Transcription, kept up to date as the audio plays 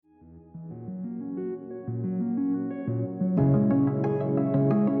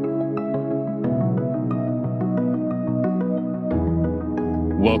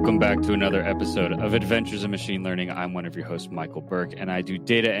Welcome back to another episode of Adventures in Machine Learning. I'm one of your hosts, Michael Burke, and I do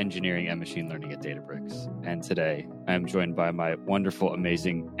data engineering and machine learning at Databricks. And today I am joined by my wonderful,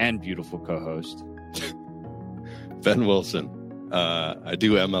 amazing, and beautiful co-host, Ben Wilson. I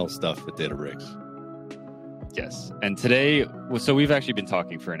do ML stuff at Databricks. Yes. And today, so we've actually been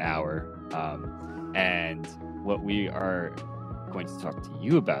talking for an hour, and what we are going to talk to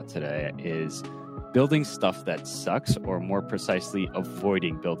you about today is building stuff that sucks, or more precisely,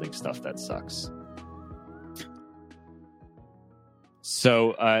 avoiding building stuff that sucks.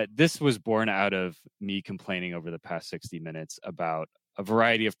 So this was born out of me complaining over the past 60 minutes about a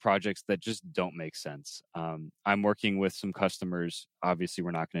variety of projects that just don't make sense. I'm working with some customers. Obviously,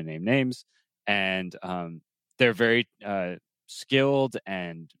 we're not going to name names. And they're very skilled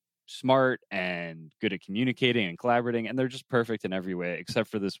and smart and good at communicating and collaborating, and they're just perfect in every way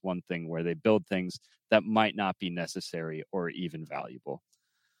except for this one thing where they build things that might not be necessary or even valuable.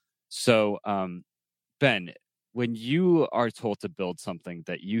 So Ben, when you are told to build something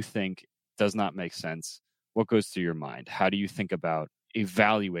that you think does not make sense, what goes through your mind? How do you think about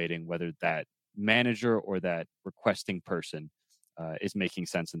evaluating whether that manager or that requesting person is making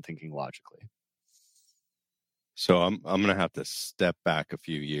sense and thinking logically? So I'm going to have to step back a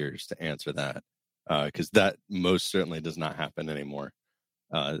few years to answer that, because that most certainly does not happen anymore.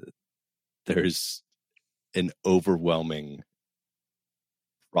 There's an overwhelming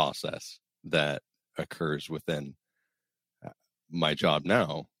process that occurs within my job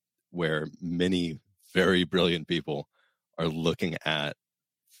now, where many very brilliant people are looking at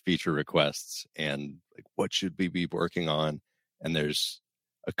feature requests and like, what should we be working on? And there's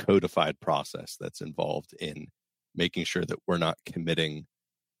a codified process that's involved in making sure that we're not committing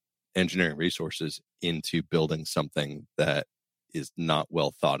engineering resources into building something that is not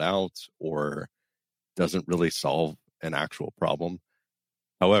well thought out or doesn't really solve an actual problem.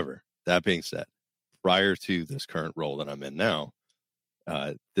 However, that being said, prior to this current role that I'm in now,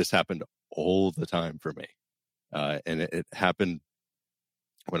 this happened all the time for me. And it happened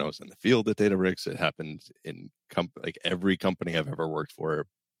when I was in the field at Databricks. It happened in like every company I've ever worked for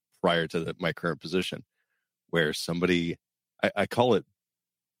prior to my current position, where somebody, I call it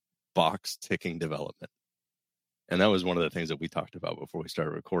box ticking development. And that was one of the things that we talked about before we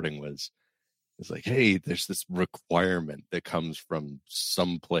started recording it's like, hey, there's this requirement that comes from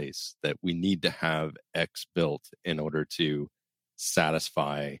some place that we need to have X built in order to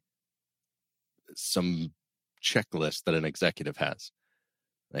satisfy some checklist that an executive has.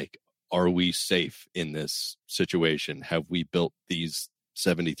 Like, are we safe in this situation? Have we built these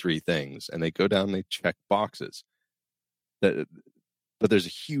 73 things? And they go down and they check boxes. But there's a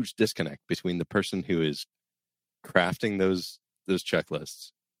huge disconnect between the person who is crafting those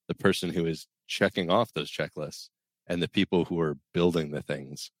checklists, the person who is checking off those checklists, and the people who are building the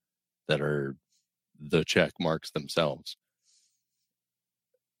things that are the check marks themselves.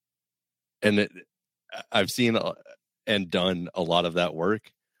 And I've seen and done a lot of that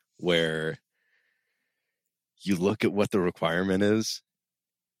work where you look at what the requirement is,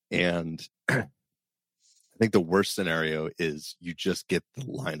 and I think the worst scenario is you just get the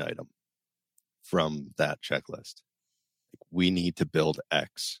line item from that checklist. Like, we need to build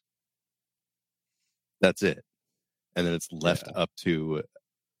X. That's it. And then it's left up to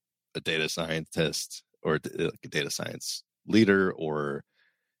a data scientist or a data science leader or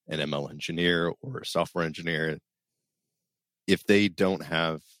an ML engineer or a software engineer. If they don't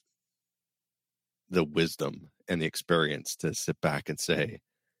have the wisdom and the experience to sit back and say,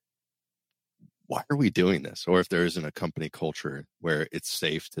 why are we doing this? Or if there isn't a company culture where it's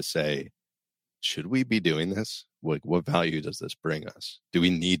safe to say, should we be doing this? What value does this bring us? Do we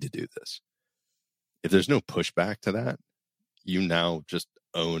need to do this? If there's no pushback to that, you now just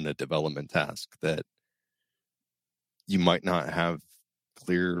own a development task that you might not have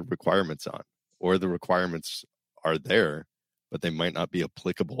clear requirements on, or the requirements are there, but they might not be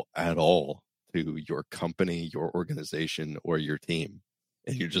applicable at all to your company, your organization, or your team.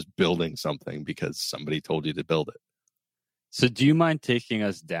 And you're just building something because somebody told you to build it. So do you mind taking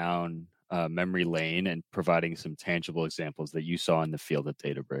us down memory lane and providing some tangible examples that you saw in the field at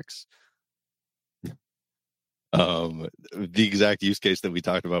Databricks? The exact use case that we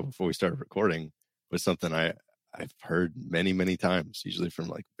talked about before we started recording was something I've heard many, many times, usually from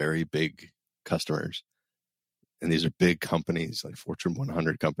like very big customers. And these are big companies, like Fortune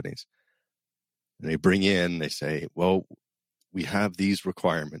 100 companies. And they bring in, they say, well, we have these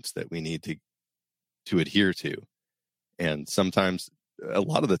requirements that we need to adhere to. And sometimes, a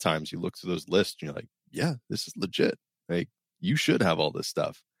lot of the times, you look through those lists and you're like, yeah, this is legit. Like, you should have all this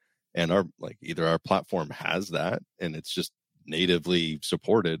stuff. And either our platform has that and it's just natively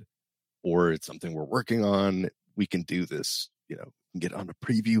supported, or it's something we're working on. We can do this, get on a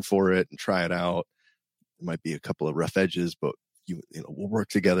preview for it and try it out. There might be a couple of rough edges, but we'll work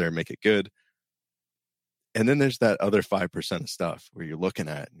together and make it good. And then there's that other 5% of stuff where you're looking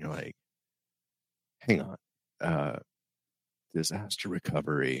at and you're like, hang on, disaster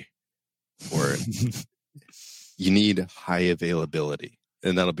recovery, or you need high availability.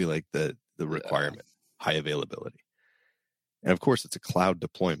 And that'll be like the requirement, high availability. And of course, it's a cloud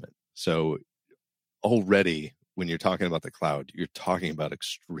deployment. So already when you're talking about the cloud, you're talking about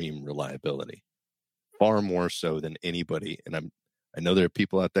extreme reliability, far more so than anybody. And I know there are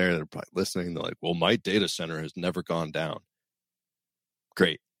people out there that are probably listening. They're like, well, my data center has never gone down.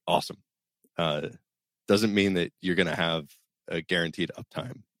 Great. Awesome. Doesn't mean that you're going to have a guaranteed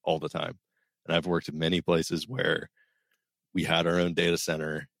uptime all the time. And I've worked in many places where we had our own data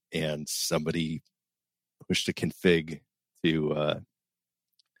center and somebody pushed a config to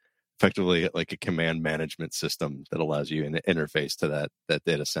effectively like a command management system that allows you an interface to that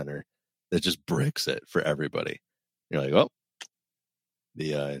data center that just bricks it for everybody. You're like, well,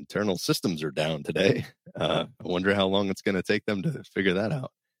 the internal systems are down today. I wonder how long it's going to take them to figure that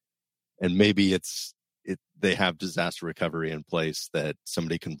out. And maybe they have disaster recovery in place that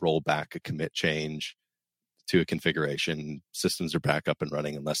somebody can roll back a commit change to a configuration. Systems are back up and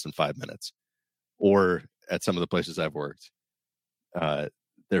running in less than 5 minutes. Or at some of the places I've worked,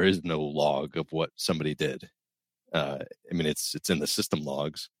 there is no log of what somebody did. I mean, it's in the system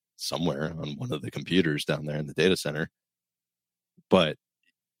logs somewhere on one of the computers down there in the data center. But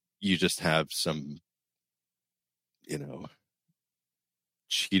you just have some,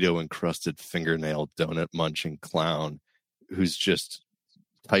 Cheeto encrusted fingernail donut munching clown who's just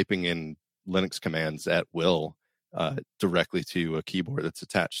typing in Linux commands at will directly to a keyboard that's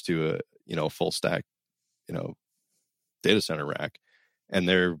attached to a full stack data center rack, and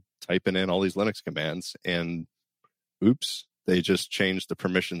they're typing in all these Linux commands, and oops, they just changed the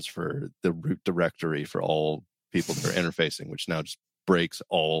permissions for the root directory for all people that are interfacing, which now just breaks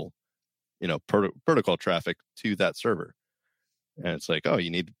all protocol traffic to that server. And it's like, oh,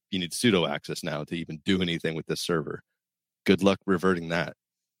 you need sudo access now to even do anything with this server. Good luck reverting that.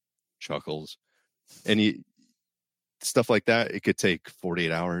 Chuckles. And stuff like that, it could take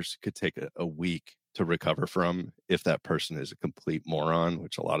 48 hours, it could take a week to recover from if that person is a complete moron,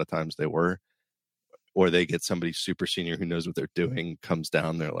 which a lot of times they were. Or they get somebody super senior who knows what they're doing, comes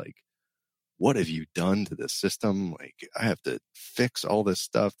down, they're like, what have you done to this system? Like, I have to fix all this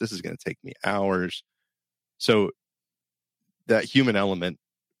stuff. This is going to take me hours. So that human element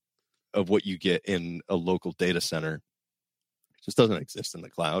of what you get in a local data center just doesn't exist in the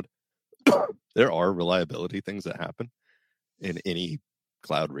cloud. There are reliability things that happen in any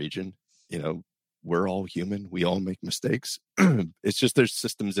cloud region. We're all human. We all make mistakes. It's just there's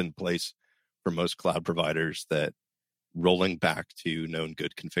systems in place for most cloud providers that rolling back to known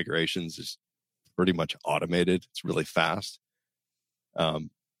good configurations is pretty much automated. It's really fast.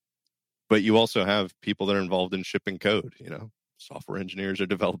 But you also have people that are involved in shipping code. Software engineers are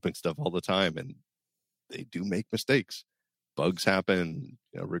developing stuff all the time, and they do make mistakes. Bugs happen,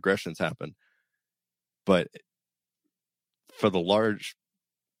 regressions happen. But for the large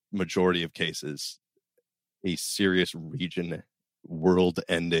majority of cases, a serious region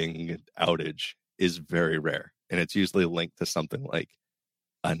world-ending outage is very rare. And it's usually linked to something like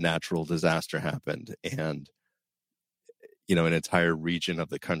a natural disaster happened and, an entire region of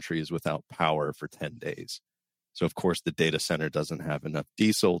the country is without power for 10 days. So, of course, the data center doesn't have enough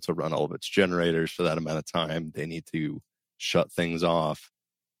diesel to run all of its generators for that amount of time. They need to shut things off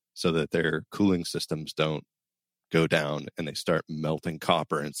so that their cooling systems don't go down and they start melting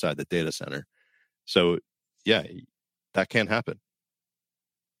copper inside the data center. So, yeah, that can happen.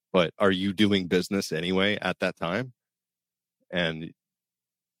 But are you doing business anyway at that time? And,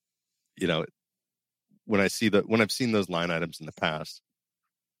 when I've seen those line items in the past,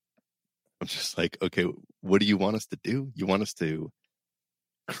 I'm just like, okay, what do you want us to do? You want us to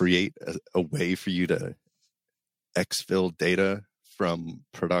create a way for you to exfil data from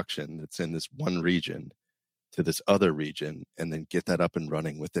production that's in this one region to this other region and then get that up and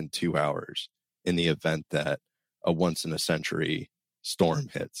running within 2 hours in the event that a once in a century storm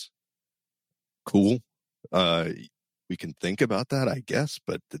hits. Cool. We can think about that, I guess,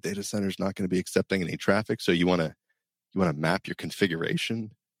 but the data center is not going to be accepting any traffic. So you want to map your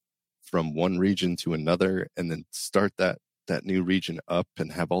configuration from one region to another and then start that new region up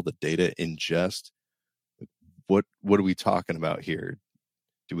and have all the data ingest. What are we talking about here?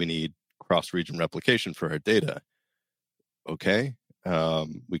 Do we need cross-region replication for our data? Okay,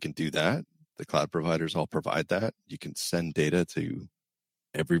 we can do that. The cloud providers all provide that. You can send data to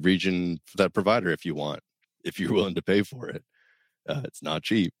every region for that provider if you want, if you're willing to pay for it. It's not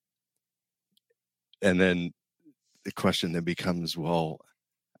cheap. And then the question then becomes, well,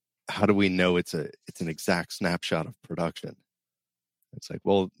 how do we know it's an exact snapshot of production? It's like,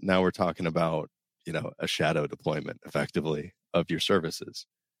 well, now we're talking about, a shadow deployment effectively of your services.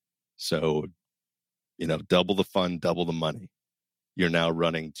 So, double the fun, double the money. You're now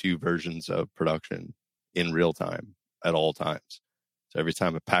running 2 versions of production in real time at all times. So every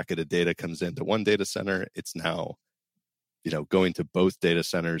time a packet of data comes into one data center, it's now, going to both data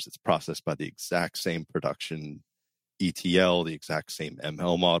centers. It's processed by the exact same production ETL, the exact same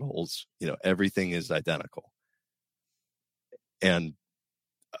ML models. Everything is identical. And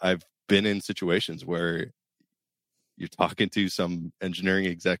I've been in situations where you're talking to some engineering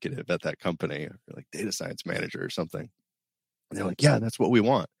executive at that company, or like data science manager or something. And they're like, yeah, that's what we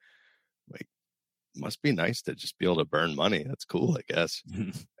want. Like, must be nice to just be able to burn money. That's cool, I guess.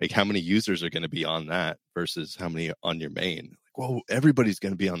 Like, how many users are going to be on that versus how many on your main? Like, well, everybody's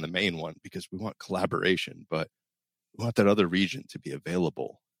going to be on the main one because we want collaboration, but we want that other region to be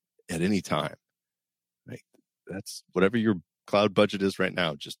available at any time. Like, that's whatever your cloud budget is right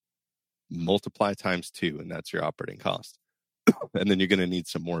now, just multiply times 2, and that's your operating cost. And then you're going to need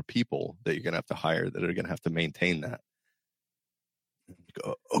some more people that you're going to have to hire that are going to have to maintain that.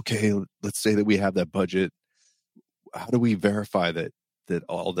 Okay, let's say that we have that budget. How do we verify that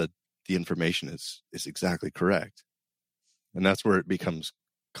all the information is exactly correct? And that's where it becomes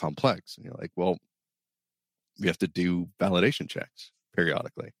complex. And you're like, well, we have to do validation checks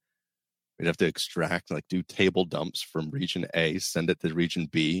periodically. We'd have to extract, do table dumps from region A, send it to region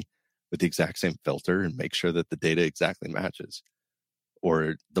B with the exact same filter, and make sure that the data exactly matches,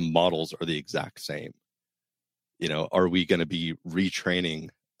 or the models are the exact same. Are we going to be retraining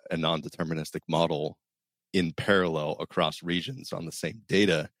a non-deterministic model in parallel across regions on the same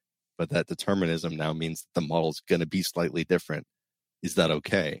data, but that determinism now means that the model is going to be slightly different? Is that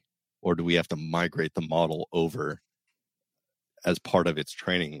okay? Or do we have to migrate the model over as part of its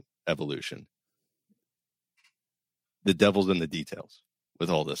training evolution? The devil's in the details with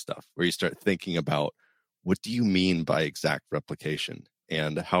all this stuff, where you start thinking about, what do you mean by exact replication,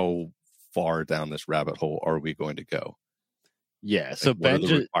 and how far down this rabbit hole are we going to go? Yeah. So what are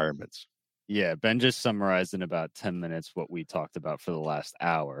the requirements? Yeah, Ben just summarized in about 10 minutes what we talked about for the last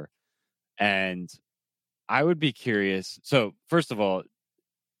hour. And I would be curious. So first of all,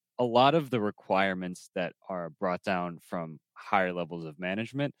 a lot of the requirements that are brought down from higher levels of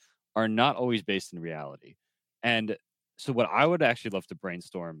management are not always based in reality. And so what I would actually love to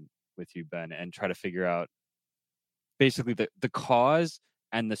brainstorm with you, Ben, and try to figure out basically the cause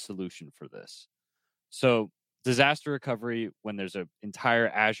and the solution for this. So disaster recovery, when there's an entire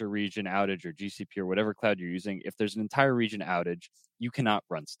Azure region outage or GCP or whatever cloud you're using, if there's an entire region outage, you cannot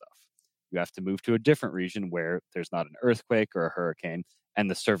run stuff. You have to move to a different region where there's not an earthquake or a hurricane, and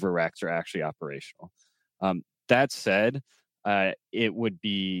the server racks are actually operational. That said, it would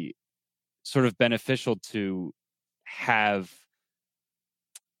be sort of beneficial to have,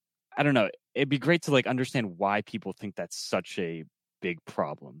 I don't know, it'd be great to understand why people think that's such a big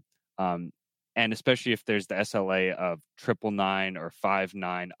problem. And especially if there's the SLA of 999 or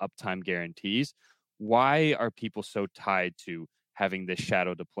 59 uptime guarantees, why are people so tied to having this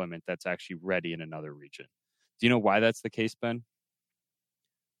shadow deployment that's actually ready in another region? Do you know why that's the case, Ben?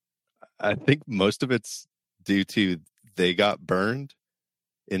 I think most of it's due to they got burned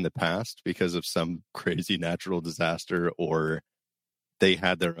in the past because of some crazy natural disaster, or they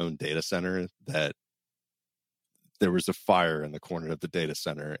had their own data center that there was a fire in the corner of the data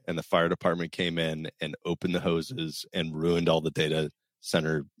center, and the fire department came in and opened the hoses and ruined all the data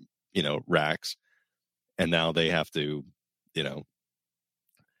center, racks. And now they have to,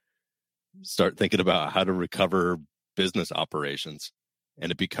 start thinking about how to recover business operations.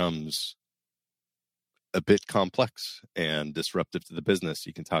 And it becomes a bit complex and disruptive to the business.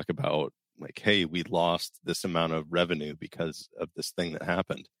 You can talk about hey, we lost this amount of revenue because of this thing that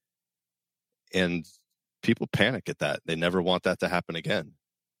happened. And people panic at that. They never want that to happen again.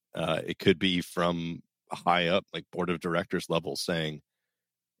 It could be from high up, board of directors level, saying,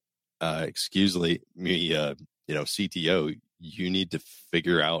 excuse me, CTO, you need to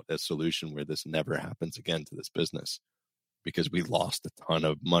figure out a solution where this never happens again to this business, because we lost a ton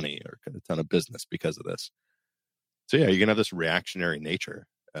of money or a ton of business because of this. So yeah, you're going to have this reactionary nature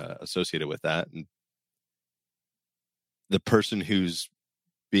associated with that. And the person who's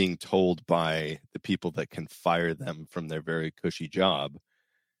being told by the people that can fire them from their very cushy job,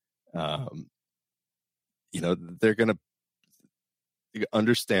 they're going to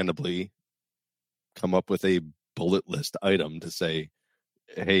understandably come up with a bullet list item to say,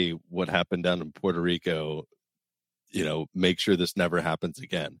 hey, what happened down in Puerto Rico, make sure this never happens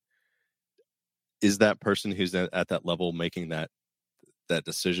again. Is that person who's at that level making that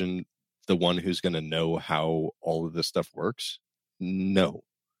decision the one who's going to know how all of this stuff works? No,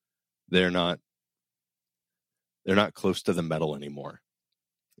 they're not close to the metal anymore,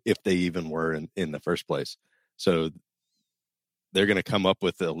 if they even were in the first place. So they're going to come up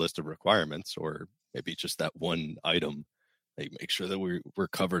with a list of requirements, or maybe just that one item. They make sure that we're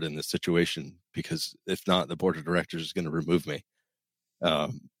covered in this situation, because if not, the board of directors is going to remove me.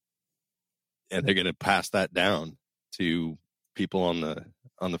 And they're going to pass that down to people on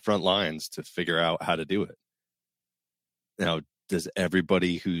the front lines to figure out how to do it. Now, does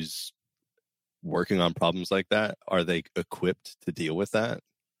everybody who's working on problems like that, are they equipped to deal with that?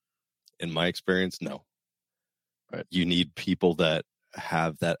 In my experience, no. Right. You need people that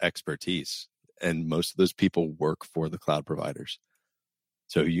have that expertise, and most of those people work for the cloud providers.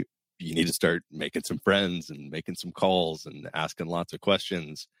 So you need to start making some friends and making some calls and asking lots of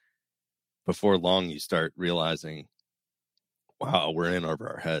questions. Before long, you start realizing, wow, we're in over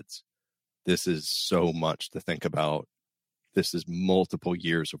our heads. This is so much to think about. This is multiple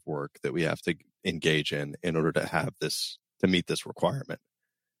years of work that we have to engage in order to have this, to meet this requirement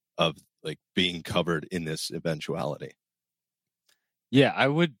of like being covered in this eventuality. Yeah,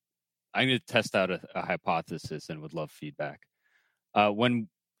 I'm going to test out a hypothesis and would love feedback. When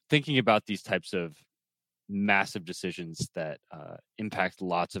thinking about these types of massive decisions that impact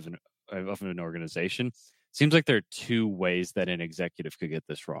lots of an organization, seems like there are two ways that an executive could get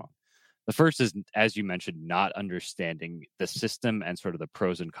this wrong. The first is, as you mentioned, not understanding the system and sort of the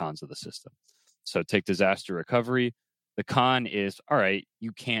pros and cons of the system. So take disaster recovery. The con is, all right,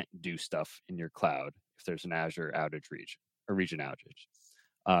 you can't do stuff in your cloud if there's an Azure outage region outage.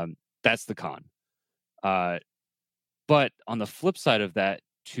 That's the con. But on the flip side of that,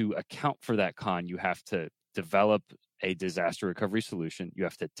 to account for that con, you have to develop a disaster recovery solution. You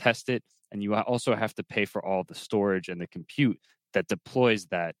have to test it, and you also have to pay for all the storage and the compute that deploys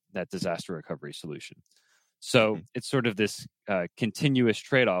that disaster recovery solution. So it's sort of this continuous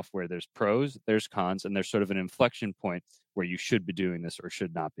trade-off where there's pros, there's cons, and there's sort of an inflection point where you should be doing this or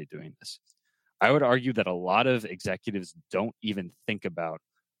should not be doing this. I would argue that a lot of executives don't even think about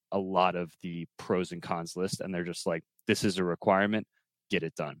a lot of the pros and cons list, and they're just like, this is a requirement, get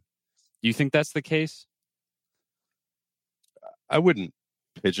it done. Do you think that's the case? I wouldn't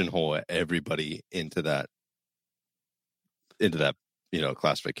pigeonhole everybody into that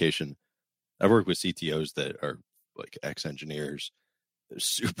classification. I've worked with CTOs that are like ex-engineers. They're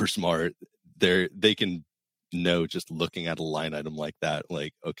super smart. They can know, just looking at a line item like that,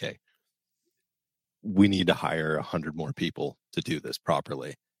 like, okay, we need to hire 100 more people to do this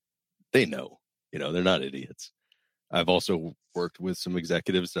properly. They know, they're not idiots. I've also worked with some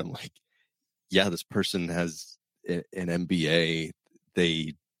executives that I'm like, yeah, this person has an MBA.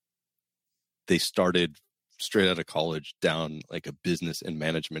 They started straight out of college down like a business and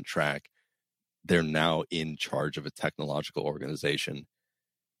management track. They're now in charge of a technological organization,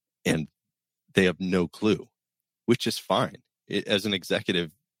 and they have no clue, which is fine. As an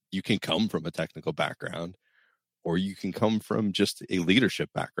executive, you can come from a technical background, or you can come from just a leadership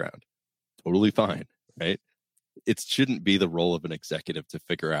background. Totally fine, right? It shouldn't be the role of an executive to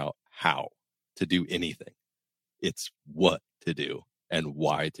figure out how to do anything. It's what to do and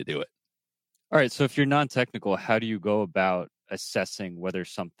why to do it. All right. So if you're non-technical, how do you go about assessing whether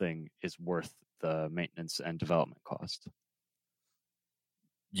something is worth the maintenance and development cost?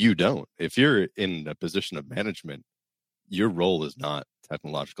 You don't. If you're in a position of management, your role is not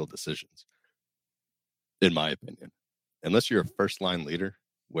technological decisions, in my opinion. Unless you're a first line leader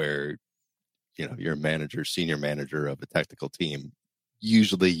where, you're a manager, senior manager of a technical team,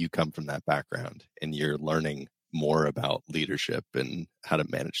 usually you come from that background and you're learning more about leadership and how to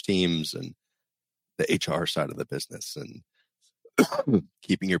manage teams and the HR side of the business and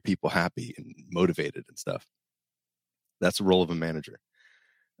keeping your people happy and motivated and stuff. That's the role of a manager.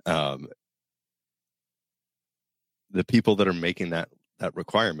 The people that are making that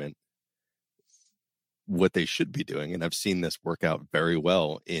requirement, what they should be doing, and I've seen this work out very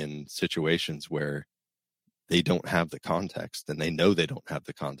well in situations where they don't have the context, and they know they don't have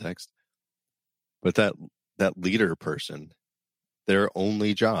the context, but that leader person, their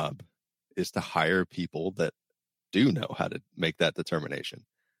only job is to hire people that do know how to make that determination.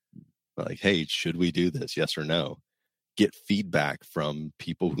 Like, hey, should we do this? Yes or no? Get feedback from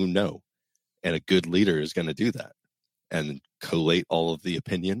people who know. And a good leader is going to do that and collate all of the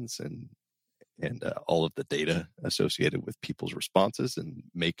opinions and and all of the data associated with people's responses and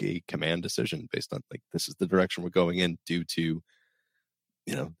make a command decision based on like, this is the direction we're going in due to,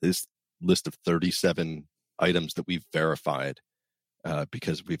 this list of 37 items that we've verified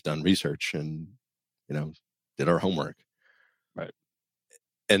because we've done research and, did our homework. Right.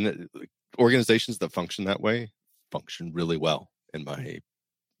 And organizations that function that way function really well, in my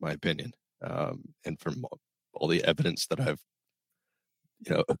opinion. And from all the evidence that I've,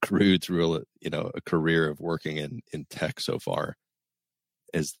 accrued through, a career of working in tech so far,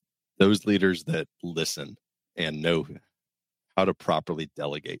 is those leaders that listen and know how to properly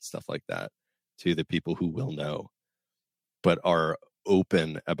delegate stuff like that to the people who will know, but are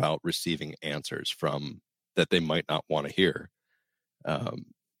open about receiving answers from that they might not want to hear.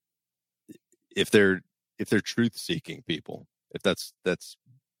 If they're truth seeking people, if that's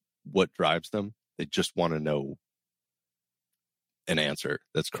what drives them, they just want to know an answer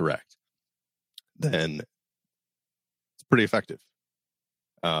that's correct, then it's pretty effective.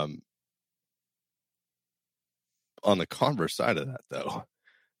 On the converse side of that, though,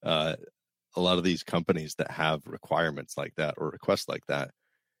 a lot of these companies that have requirements like that or requests like that,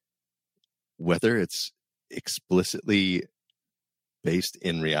 whether it's explicitly based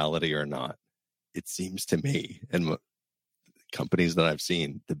in reality or not, it seems to me, and companies that I've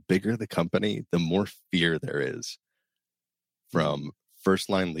seen, the bigger the company, the more fear there is from first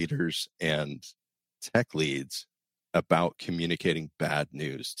line leaders and tech leads about communicating bad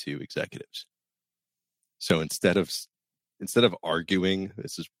news to executives. So instead of arguing,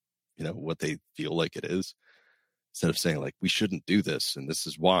 this is, what they feel like it is, instead of saying like, we shouldn't do this and this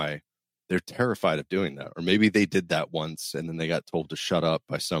is why, they're terrified of doing that. Or maybe they did that once and then they got told to shut up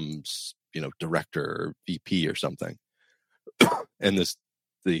by some, director or VP or something. And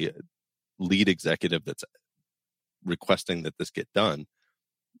the lead executive that's requesting that this get done,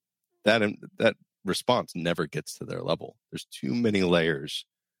 that response never gets to their level. There's too many layers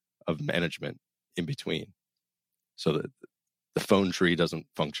of management in between, so that the phone tree doesn't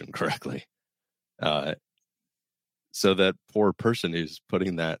function correctly. So that poor person who's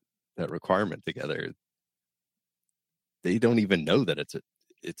putting that requirement together, they don't even know that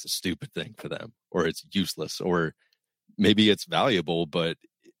it's a stupid thing for them, or it's useless, or maybe it's valuable, but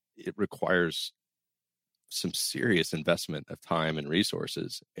it requires some serious investment of time and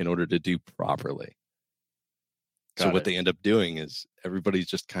resources in order to do properly. What they end up doing is everybody's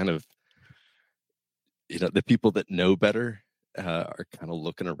just kind of, the people that know better are kind of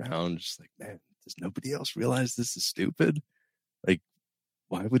looking around just like, man, does nobody else realize this is stupid? Like,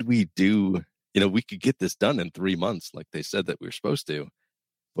 why would we do, we could get this done in 3 months like they said that we were supposed to,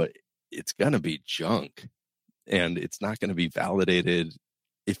 but it's going to be junk and it's not going to be validated.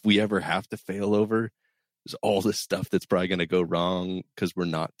 If we ever have to fail over, there's all this stuff that's probably going to go wrong because we're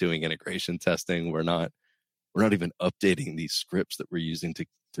not doing integration testing. We're not even updating these scripts that we're using to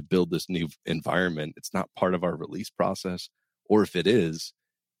build this new environment. It's not part of our release process. Or if it is,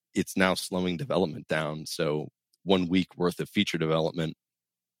 it's now slowing development down. So 1 week worth of feature development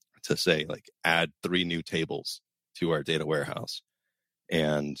to say like add 3 new tables to our data warehouse.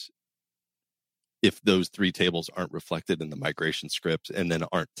 And if those 3 tables aren't reflected in the migration script and then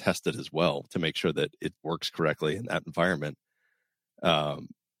aren't tested as well to make sure that it works correctly in that environment,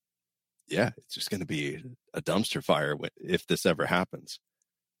 it's just going to be a dumpster fire if this ever happens.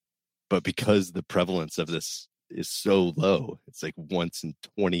 But because the prevalence of this is so low, it's like once in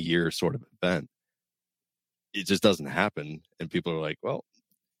 20 years sort of event, it just doesn't happen. And people are like, well,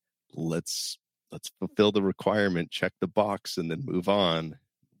 let's fulfill the requirement, check the box, and then move on.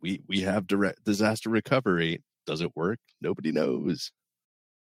 We have direct disaster recovery. Does it work? Nobody knows.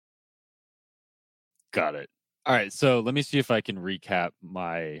 Got it. All right. So let me see if I can recap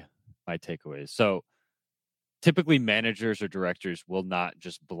my takeaways. So typically managers or directors will not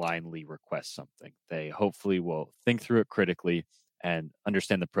just blindly request something. They hopefully will think through it critically and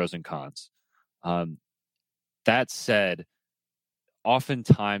understand the pros and cons. That said,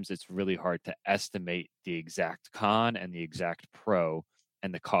 oftentimes it's really hard to estimate the exact con and the exact pro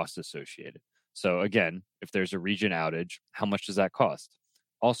and the cost associated. So again, if there's a region outage, how much does that cost?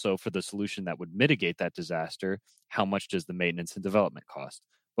 Also, for the solution that would mitigate that disaster, how much does the maintenance and development cost?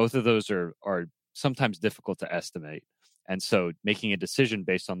 Both of those are sometimes difficult to estimate. And so making a decision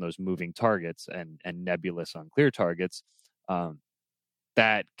based on those moving targets and nebulous, unclear targets,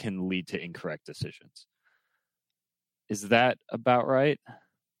 that can lead to incorrect decisions. Is that about right?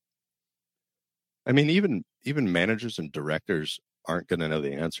 I mean, even managers and directors aren't going to know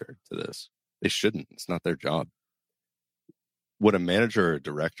the answer to this. They shouldn't. It's not their job. What a manager or a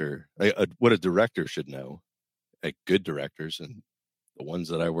director, what a director should know, like good directors, and the ones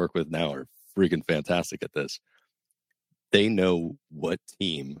that I work with now are freaking fantastic at this. They know what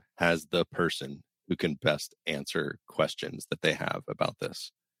team has the person who can best answer questions that they have about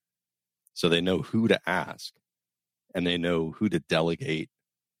this. So they know who to ask, and they know who to delegate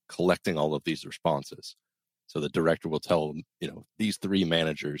collecting all of these responses. So the director will tell, these 3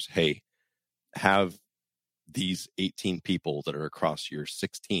 managers, hey, have these 18 people that are across your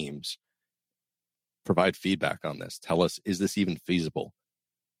 6 teams provide feedback on this. Tell us, is this even feasible?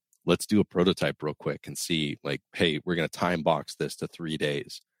 Let's do a prototype real quick and see, like, hey, we're going to time box this to 3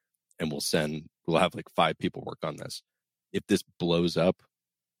 days, and we'll have like 5 people work on this. If this blows up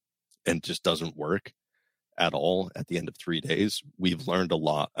and just doesn't work at all at the end of 3 days, we've learned a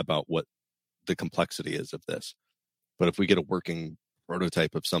lot about what the complexity is of this. But if we get a working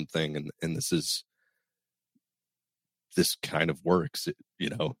prototype of something and this kind of works,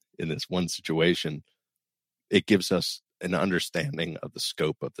 in this one situation, it gives us an understanding of the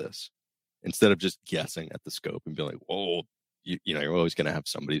scope of this instead of just guessing at the scope and being like, whoa, you're always going to have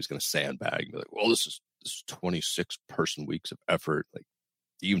somebody who's going to sandbag and be like, well, this is 26 person weeks of effort. Like,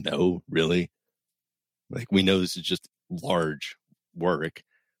 do you know, really? Like, we know this is just large work.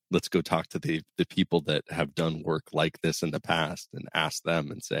 Let's go talk to the people that have done work like this in the past and ask them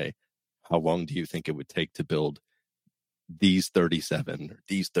and say, how long do you think it would take to build these 37 or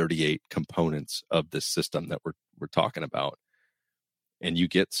these 38 components of this system that we're talking about? And you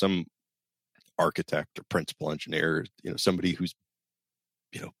get some architect or principal engineer, somebody who's,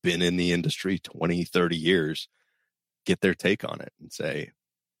 been in the industry 20, 30 years, get their take on it and say,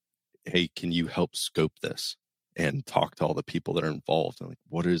 hey, can you help scope this and talk to all the people that are involved? And like,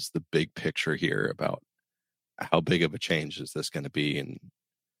 what is the big picture here about how big of a change is this going to be? And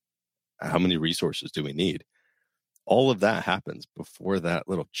how many resources do we need? All of that happens before that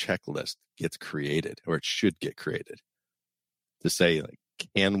little checklist gets created, or it should get created, to say, like,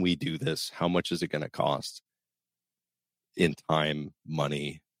 can we do this? How much is it going to cost in time,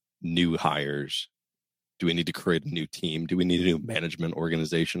 money, new hires? Do we need to create a new team? Do we need a new management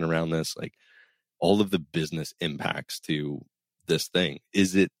organization around this? Like, all of the business impacts to this thing.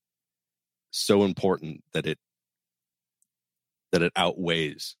 Is it so important that it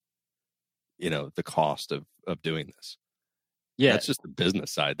outweighs, the cost of doing this? Yeah. That's just the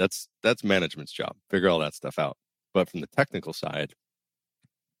business side. That's management's job. Figure all that stuff out. But from the technical side,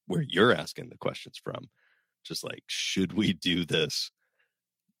 where you're asking the questions from, just like, should we do this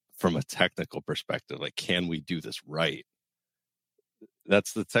from a technical perspective? Like, can we do this right?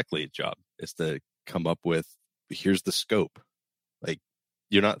 That's the tech lead job, is to come up with, here's the scope. Like,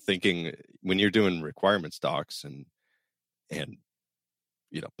 you're not thinking, when you're doing requirements docs and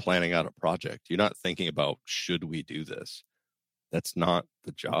planning out a project, you're not thinking about, should we do this? That's not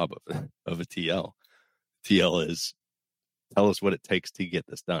the job of a TL. TL is, tell us what it takes to get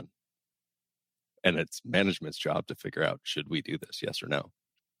this done. And it's management's job to figure out, should we do this? Yes or no?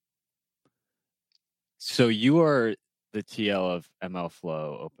 So you are the TL of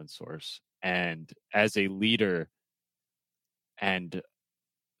MLflow open source. And as a leader and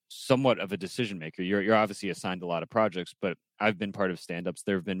somewhat of a decision maker, you're obviously assigned a lot of projects, but I've been part of stand-ups.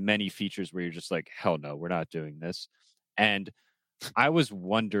 There have been many features where you're just like, hell no, we're not doing this. And I was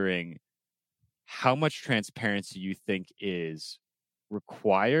wondering how much transparency you think is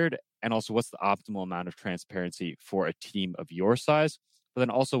required, and also what's the optimal amount of transparency for a team of your size, but then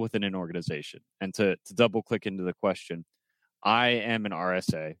also within an organization. And to double click into the question, I am an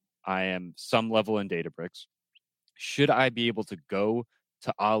RSA. I am some level in Databricks. Should I be able to go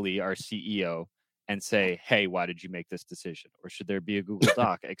to Ali, our CEO, and say, hey, why did you make this decision? Or should there be a Google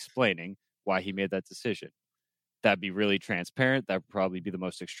Doc explaining why he made that decision? That'd be really transparent. That would probably be the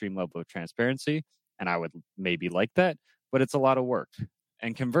most extreme level of transparency. And I would maybe like that, but it's a lot of work.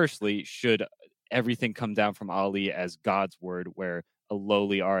 And conversely, should everything come down from Ali as God's word, where a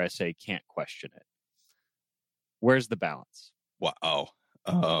lowly RSA can't question it? Where's the balance? Wow.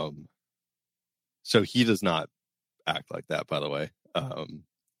 So he does not act like that, by the way,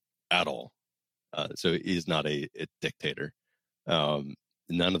 at all. So he's not a dictator. None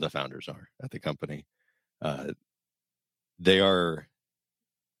of the founders are at the company. They are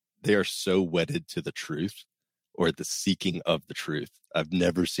so wedded to the truth, or the seeking of the truth. I've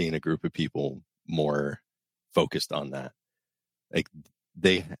never seen a group of people more focused on that. Like,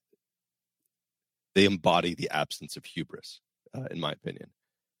 they embody the absence of hubris, in my opinion,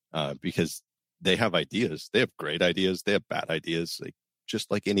 because they have ideas. They have great ideas. They have bad ideas, like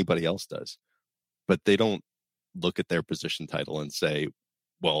just like anybody else does. But they don't look at their position title and say,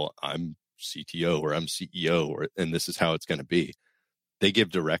 well, I'm CTO or I'm CEO, and this is how it's going to be. They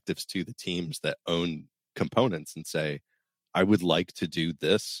give directives to the teams that own components and say, I would like to do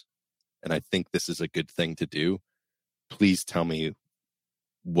this. and I think this is a good thing to do. Please tell me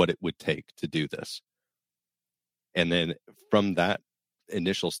what it would take to do this. And then from that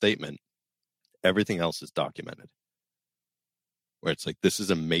initial statement, everything else is documented. Where it's like, this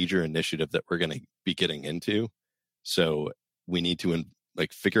is a major initiative that we're going to be getting into. So we need to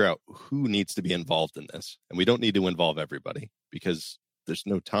figure out who needs to be involved in this. And we don't need to involve everybody because there's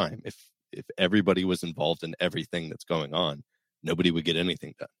no time. If everybody was involved in everything that's going on, nobody would get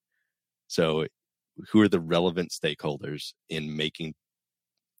anything done. So who are the relevant stakeholders in making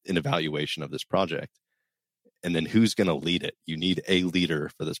an evaluation of this project? And then who's going to lead it? You need a leader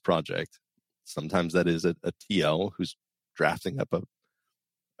for this project. Sometimes that is a TL who's drafting up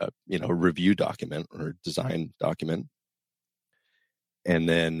a review document or design document. And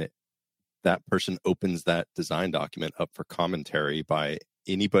then that person opens that design document up for commentary by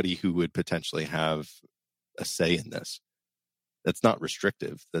anybody who would potentially have a say in this. That's not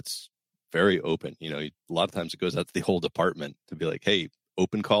restrictive. That's very open. A lot of times it goes out to the whole department to be like, hey,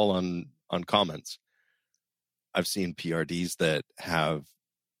 open call on comments. I've seen PRDs that have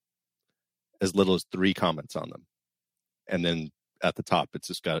as little as 3 comments on them. And then at the top, it's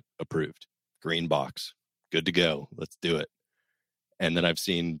just got approved. Green box. Good to go. Let's do it. And then I've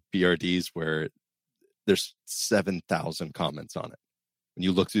seen PRDs where there's 7,000 comments on it. When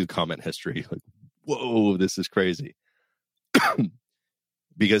you look through the comment history, like, whoa, this is crazy.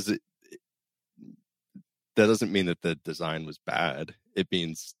 Because that doesn't mean that the design was bad. It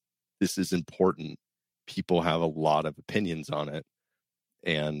means this is important. People have a lot of opinions on it.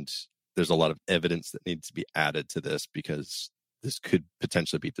 And there's a lot of evidence that needs to be added to this because this could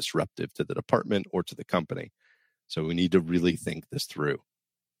potentially be disruptive to the department or to the company. So we need to really think this through.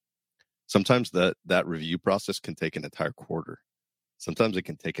 Sometimes that review process can take an entire quarter. Sometimes it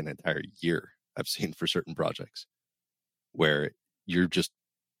can take an entire year. I've seen for certain projects where you're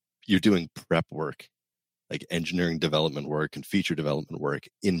doing prep work, like engineering development work and feature development work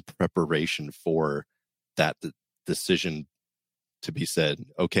in preparation for that decision to be said,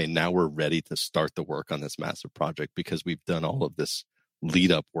 okay, now we're ready to start the work on this massive project because we've done all of this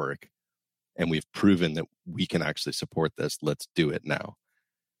lead up work and we've proven that we can actually support this. Let's do it now.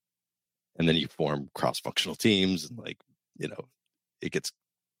 And then you form cross-functional teams and it gets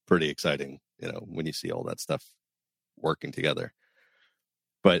pretty exciting, when you see all that stuff working together.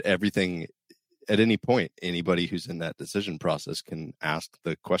 But everything, at any point, anybody who's in that decision process can ask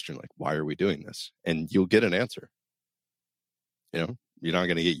the question, like, why are we doing this? And you'll get an answer. You're not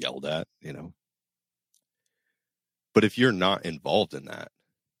going to get yelled at, But if you're not involved in that,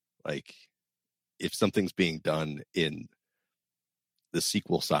 like if something's being done in the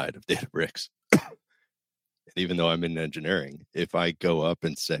SQL side of Databricks, and even though I'm in engineering, if I go up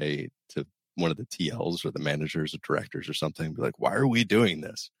and say to one of the TLs or the managers or directors or something, be like, why are we doing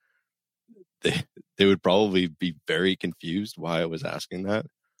this? They would probably be very confused why I was asking that.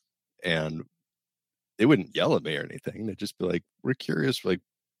 And they wouldn't yell at me or anything. They'd just be like, we're curious, like,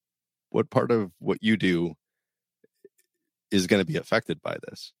 what part of what you do is going to be affected by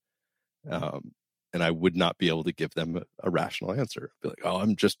this? And I would not be able to give them a rational answer. I'd be like, oh,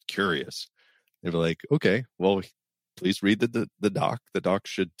 I'm just curious. They'd be like, okay, well, please read the doc. The doc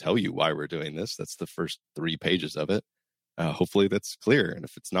should tell you why we're doing this. That's the first 3 pages of it. Hopefully that's clear. And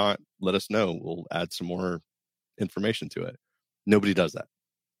if it's not, let us know. We'll add some more information to it. Nobody does that.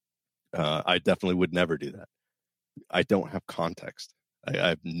 I definitely would never do that. I don't have context. I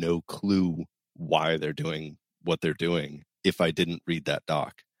have no clue why they're doing what they're doing if I didn't read that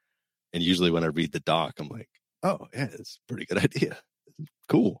doc. And usually when I read the doc, I'm like, oh, yeah, it's a pretty good idea.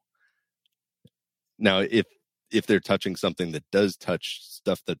 Cool. Now, if they're touching something that does touch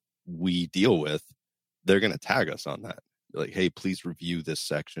stuff that we deal with, they're going to tag us on that. Like, hey, please review this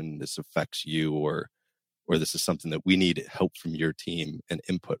section. This affects you, or this is something that we need help from your team and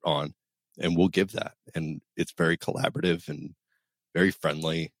input on. And we'll give that. And it's very collaborative and very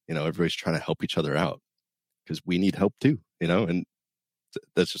friendly. Everybody's trying to help each other out because we need help too, and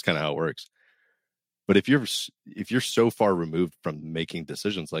that's just kind of how it works. But if you're so far removed from making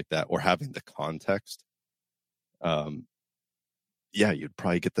decisions like that or having the context, you'd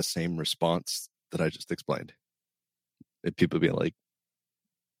probably get the same response that I just explained. And people be like,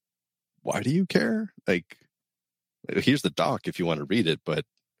 why do you care? Like, here's the doc if you want to read it, but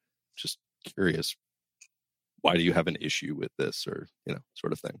just curious, why do you have an issue with this, or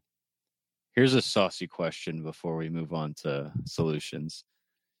sort of thing. Here's a saucy question before we move on to solutions.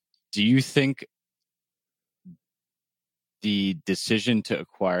 Do you think the decision to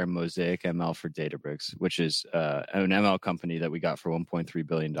acquire Mosaic ML for Databricks, which is an ML company that we got for $1.3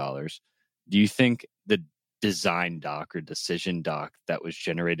 billion, do you think the design doc or decision doc that was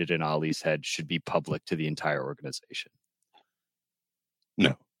generated in Ollie's head should be public to the entire organization.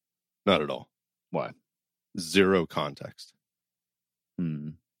 No, not at all. Why? Zero context.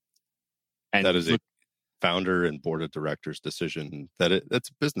 And that is a founder and board of directors decision. That's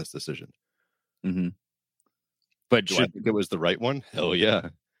a business decision. Mm-hmm. But do I think it was the right one? Hell yeah.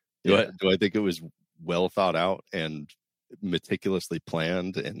 Do I think it was well thought out and meticulously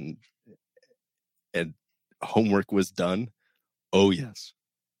planned and homework was done? Oh yes.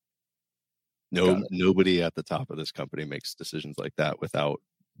 Nobody at the top of this company makes decisions like that without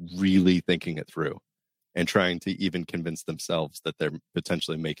really thinking it through and trying to even convince themselves that they're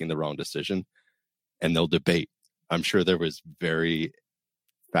potentially making the wrong decision. And they'll debate. I'm sure there was very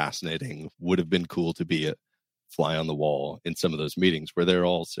fascinating, would have been cool to be a fly on the wall in some of those meetings where they're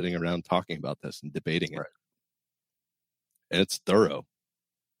all sitting around talking about this and debating it. Right. And it's thorough.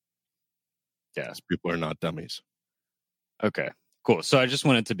 Yeah. People are not dummies. Okay, cool. So I just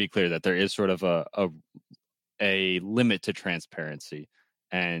wanted to be clear that there is sort of a limit to transparency,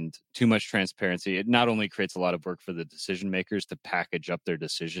 and too much transparency. It not only creates a lot of work for the decision makers to package up their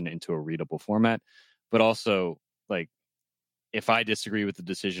decision into a readable format, but also, like, if I disagree with the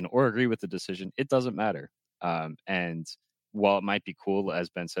decision or agree with the decision, it doesn't matter. And while it might be cool, as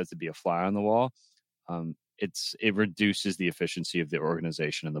Ben said, to be a fly on the wall, it reduces the efficiency of the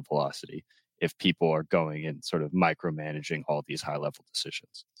organization and the velocity if people are going and sort of micromanaging all these high level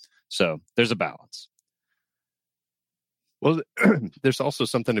decisions. So there's a balance. Well, there's also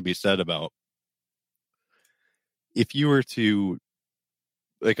something to be said about if you were to,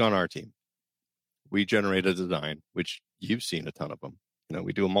 like on our team, we generate a design, which you've seen a ton of them.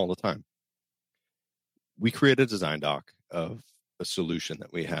 We do them all the time. We create a design doc of a solution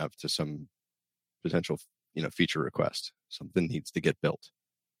that we have to some potential, feature request. Something needs to get built.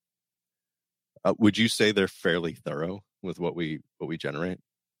 Would you say they're fairly thorough with what we generate?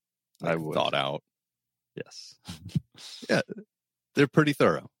 I would. Thought out. Yes. Yeah, they're pretty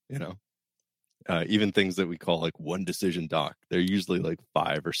thorough. Even things that we call like one decision doc, they're usually like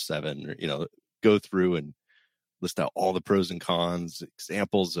 5 or 7. Or, go through and list out all the pros and cons,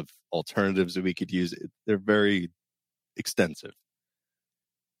 examples of alternatives that we could use. They're very extensive.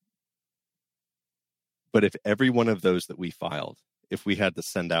 But if every one of those that we filed, if we had to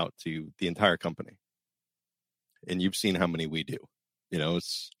send out to the entire company, and you've seen how many we do,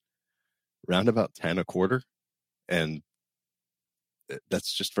 it's around about 10 a quarter, and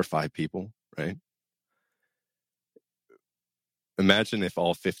that's just for 5 people, right? Imagine if all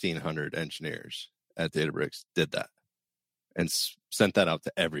 1,500 engineers at Databricks did that and sent that out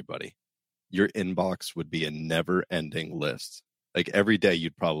to everybody. Your inbox would be a never-ending list. Like every day,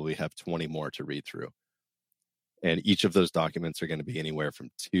 you'd probably have 20 more to read through. And each of those documents are going to be anywhere from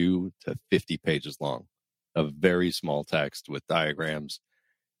 2 to 50 pages long of very small text with diagrams.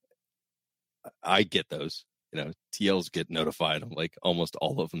 I get those. TLs get notified on like almost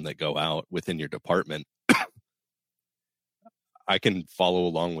all of them that go out within your department. I can follow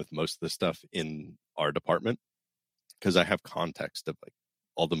along with most of the stuff in our department because I have context of like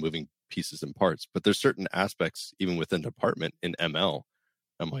all the moving pieces and parts. But there's certain aspects even within the department in ML.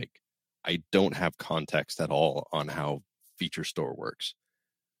 I'm like, I don't have context at all on how Feature Store works.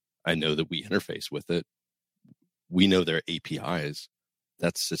 I know that we interface with it. We know their APIs.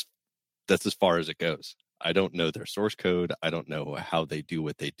 That's as far as it goes. I don't know their source code. I don't know how they do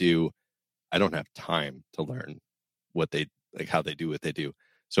what they do. I don't have time to learn how they do what they do.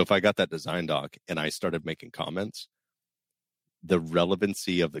 So if I got that design doc and I started making comments, the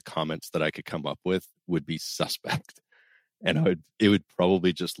relevancy of the comments that I could come up with would be suspect. And it would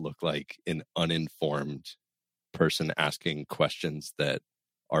probably just look like an uninformed person asking questions that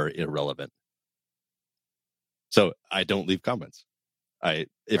are irrelevant. So I don't leave comments.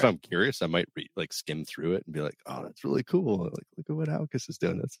 If I'm curious, I might skim through it and be like, "Oh, that's really cool! Like, look at what Alkis is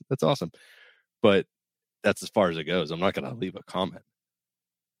doing. That's awesome." But that's as far as it goes. I'm not going to leave a comment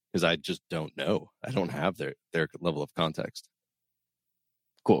because I just don't know. I don't have their level of context.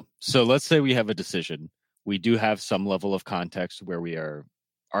 Cool. So let's say we have a decision. We do have some level of context where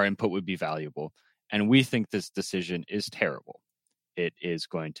our input would be valuable, and we think this decision is terrible. It is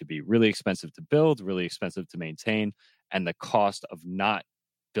going to be really expensive to build, really expensive to maintain, and the cost of not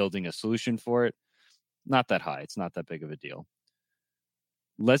building a solution for it, not that high. It's not that big of a deal.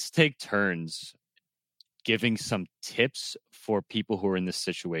 Let's take turns giving some tips for people who are in this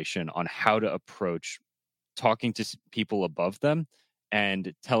situation on how to approach talking to people above them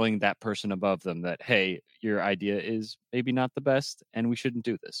and telling that person above them that, hey, your idea is maybe not the best and we shouldn't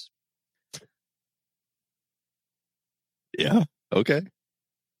do this. Yeah. Okay.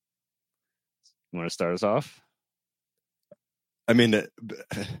 You want to start us off? I mean,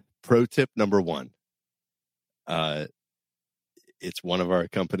 pro tip number one. It's one of our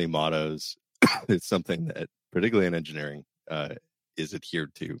company mottos. It's something that, particularly in engineering, is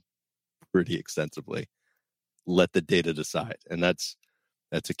adhered to pretty extensively. Let the data decide. And that's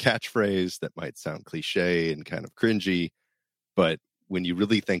a catchphrase that might sound cliche and kind of cringy, but when you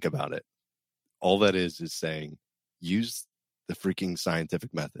really think about it, all that is saying, use the freaking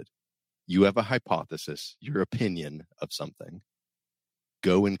scientific method. You have a hypothesis, your opinion of something.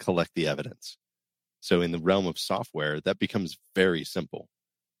 Go and collect the evidence. So in the realm of software, that becomes very simple,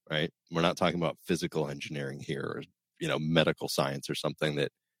 right? We're not talking about physical engineering here, or medical science or something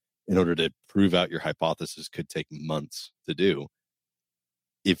that, in order to prove out your hypothesis, could take months to do.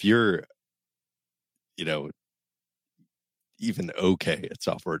 If you're, even okay at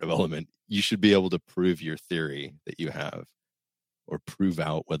software development, you should be able to prove your theory that you have, or prove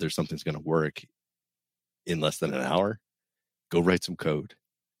out whether something's going to work in less than an hour. Go write some code.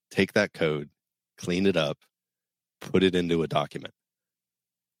 Take that code, clean it up, put it into a document.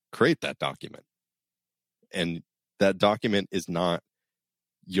 Create that document. And that document is not,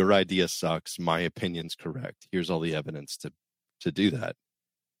 your idea sucks, my opinion's correct, here's all the evidence to do that.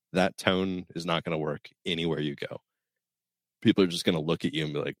 That tone is not going to work anywhere you go. People are just going to look at you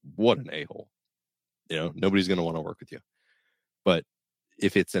and be like, what an a-hole. Nobody's going to want to work with you. But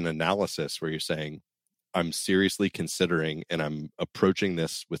if it's an analysis where you're saying, I'm seriously considering and I'm approaching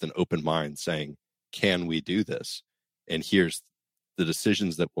this with an open mind, saying, can we do this? And here's the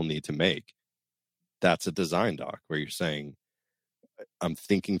decisions that we'll need to make. That's a design doc where you're saying, I'm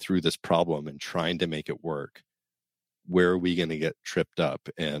thinking through this problem and trying to make it work. Where are we going to get tripped up,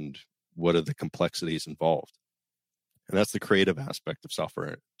 and what are the complexities involved? And that's the creative aspect of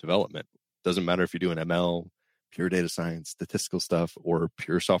software development. Doesn't matter if you're doing ML, pure data science, statistical stuff, or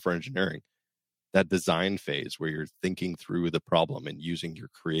pure software engineering. That design phase where you're thinking through the problem and using your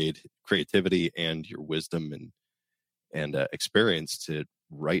creativity and your wisdom and experience to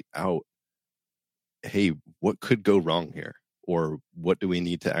write out, hey, what could go wrong here? Or what do we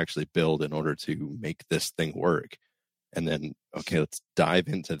need to actually build in order to make this thing work? And then, okay, let's dive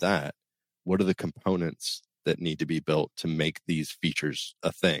into that. What are the components that need to be built to make these features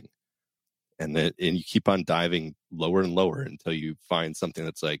a thing? And you keep on diving lower and lower until you find something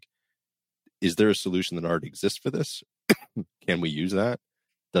that's like, is there a solution that already exists for this? Can we use that?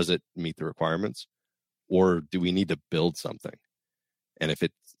 Does it meet the requirements? Or do we need to build something? And if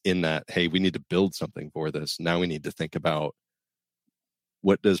it's in that, hey, we need to build something for this, now we need to think about,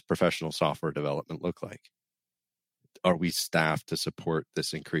 what does professional software development look like? Are we staffed to support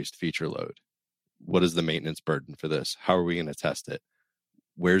this increased feature load? What is the maintenance burden for this? How are we going to test it?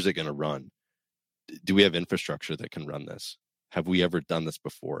 Where's it going to run? Do we have infrastructure that can run this? Have we ever done this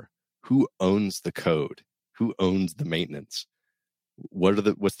before? Who owns the code? Who owns the maintenance?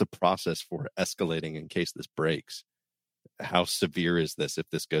 What's the process for escalating in case this breaks? How severe is this if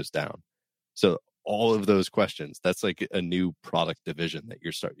this goes down? So all of those questions, that's like a new product division that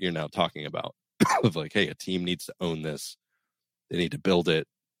you're now talking about of like, hey, a team needs to own this. They need to build it.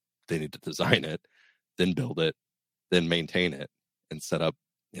 They need to design it, then build it, then maintain it, and set up,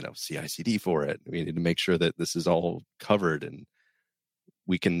 CI/CD for it. We need to make sure that this is all covered and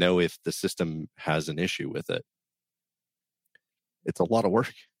we can know if the system has an issue with it. It's a lot of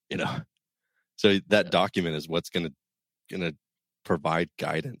work, So that document is what's going to provide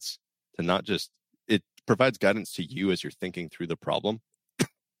guidance to not just, it provides guidance to you as you're thinking through the problem.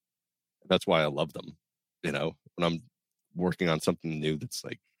 That's why I love them. When I'm working on something new that's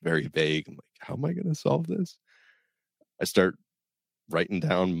like very vague, I'm like, how am I going to solve this? I start writing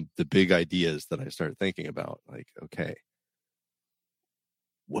down the big ideas that I start thinking about. Like, okay,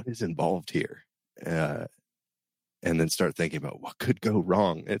 what is involved here? And then start thinking about what could go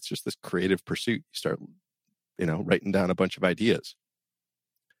wrong. It's just this creative pursuit. You start, writing down a bunch of ideas.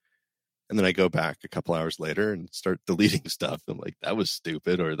 And then I go back a couple hours later and start deleting stuff. I'm like, that was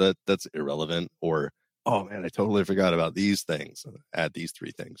stupid, or that's irrelevant, or, oh man, I totally forgot about these things. Add these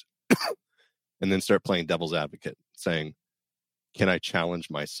 3 things. And then start playing devil's advocate, saying, can I challenge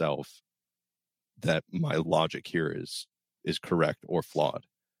myself that my logic here is correct or flawed?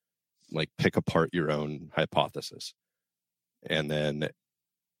 Like, pick apart your own hypothesis. And then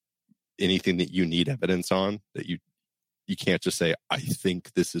anything that you need evidence on, that you can't just say, I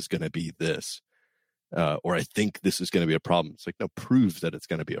think this is going to be this, or I think this is going to be a problem. It's like, no, prove that it's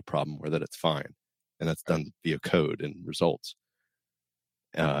going to be a problem or that it's fine. And that's done via code and results.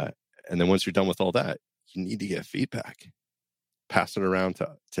 And then once you're done with all that, you need to get feedback. Pass it around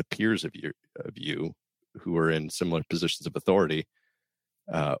to peers of you who are in similar positions of authority,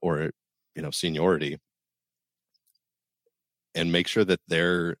 or seniority, and make sure that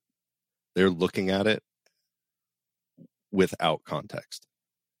they're looking at it without context,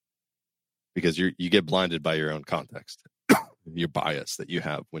 because you get blinded by your own context, your bias that you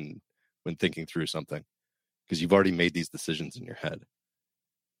have when thinking through something, because you've already made these decisions in your head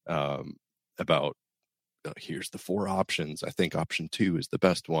about here's the 4 options. I think option 2 is the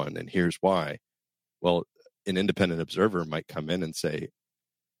best one, and here's why. Well, an independent observer might come in and say,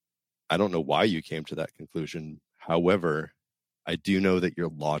 I don't know why you came to that conclusion. However, I do know that your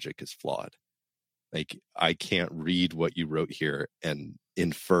logic is flawed. Like, I can't read what you wrote here and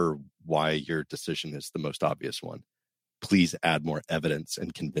infer why your decision is the most obvious one. Please add more evidence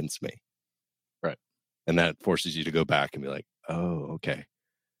and convince me. Right. And that forces you to go back and be like, oh, okay.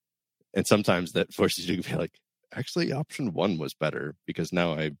 And sometimes that forces you to be like, actually, option 1 was better, because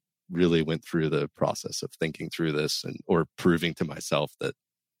now I really went through the process of thinking through this or proving to myself that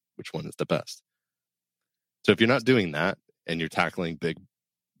which one is the best. So if you're not doing that and you're tackling big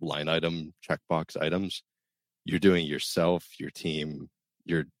line item checkbox items, you're doing yourself, your team,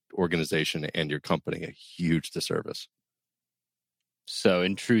 your organization, and your company a huge disservice. So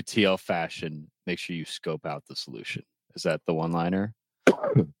in true TL fashion, make sure you scope out the solution. Is that the one-liner?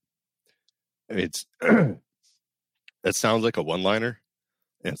 It sounds like a one-liner,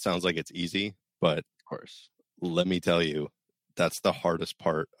 and it sounds like it's easy, but of course, let me tell you, that's the hardest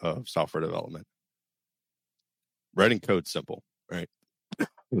part of software development. Writing code's simple, right?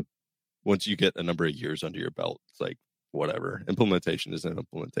 Once you get a number of years under your belt, it's like, whatever. Implementation is an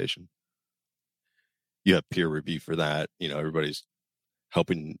implementation. You have peer review for that. Everybody's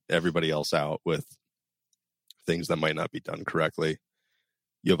helping everybody else out with things that might not be done correctly.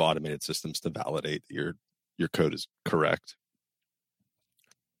 You have automated systems to validate that your code is correct.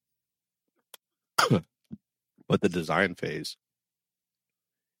 But the design phase,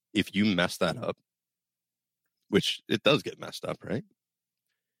 if you mess that up, which it does get messed up, right?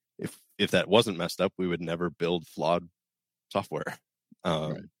 If that wasn't messed up, we would never build flawed software.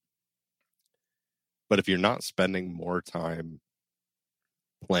 Right. But if you're not spending more time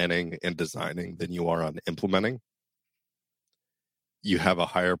planning and designing than you are on implementing, you have a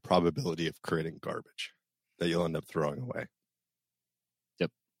higher probability of creating garbage that you'll end up throwing away.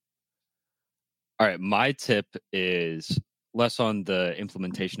 Yep. All right. My tip is less on the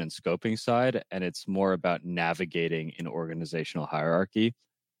implementation and scoping side, and it's more about navigating an organizational hierarchy.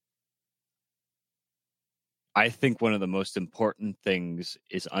 I think one of the most important things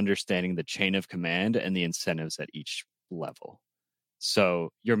is understanding the chain of command and the incentives at each level.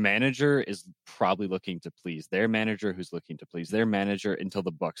 So your manager is probably looking to please their manager, who's looking to please their manager, until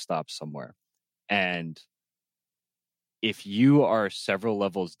the buck stops somewhere. And if you are several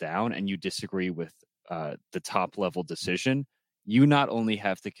levels down and you disagree with the top level decision, you not only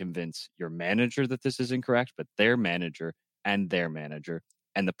have to convince your manager that this is incorrect, but their manager and their manager.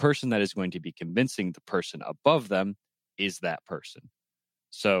 And the person that is going to be convincing the person above them is that person.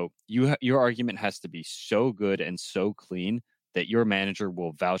 So your argument has to be so good and so clean that your manager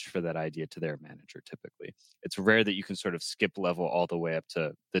will vouch for that idea to their manager. Typically, it's rare that you can sort of skip level all the way up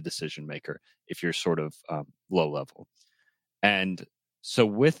to the decision maker if you're sort of low level. And so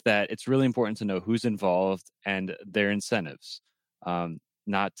with that, it's really important to know who's involved and their incentives.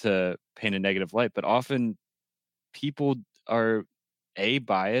 Not to paint a negative light, but often people are A,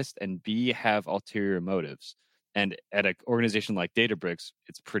 biased, and B, have ulterior motives. And at an organization like Databricks,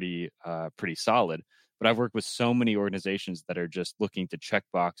 it's pretty solid. But I've worked with so many organizations that are just looking to check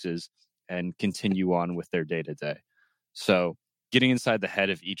boxes and continue on with their day-to-day. So getting inside the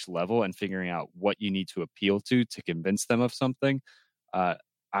head of each level and figuring out what you need to appeal to convince them of something,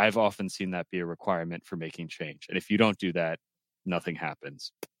 I've often seen that be a requirement for making change. And if you don't do that, nothing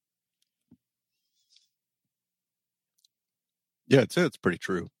happens. Yeah, it's pretty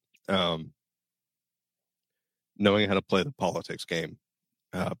true. Knowing how to play the politics game,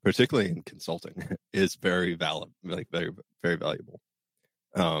 particularly in consulting, is very valid, like very, very valuable.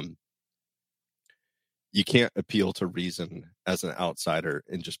 You can't appeal to reason as an outsider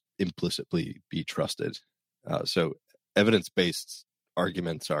and just implicitly be trusted. So evidence-based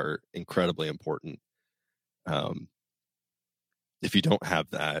arguments are incredibly important. If you don't have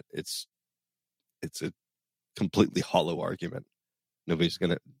that, it's a completely hollow argument. Nobody's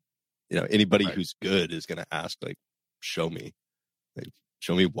gonna, anybody Right. who's good is gonna ask, like, show me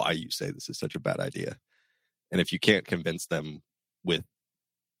why you say this is such a bad idea. And if you can't convince them with,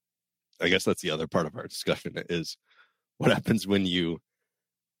 I guess that's the other part of our discussion, is what happens when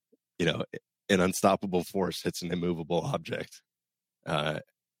an unstoppable force hits an immovable object.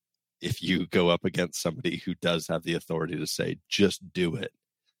 If you go up against somebody who does have the authority to say, just do it,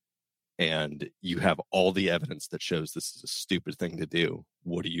 and you have all the evidence that shows this is a stupid thing to do.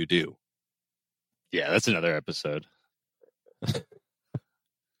 What do you do? Yeah, that's another episode.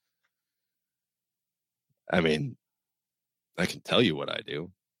 I mean, I can tell you what I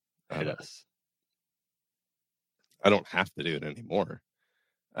do. Hit us. I don't have to do it anymore.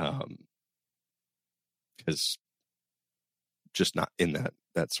 Because just not in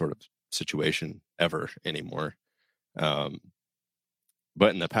that sort of situation ever anymore.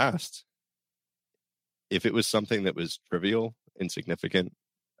 But in the past, if it was something that was trivial, insignificant,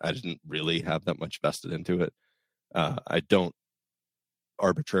 I didn't really have that much vested into it. I don't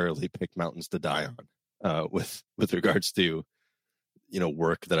arbitrarily pick mountains to die on with regards to,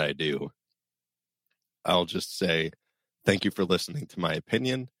 work that I do. I'll just say, thank you for listening to my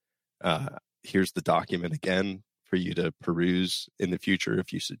opinion. Here's the document again for you to peruse in the future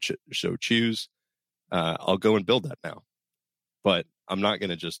if you so choose. I'll go and build that now. But I'm not going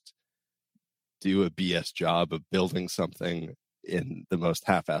to just do a BS job of building something in the most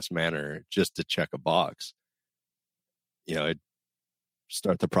half-assed manner just to check a box. I'd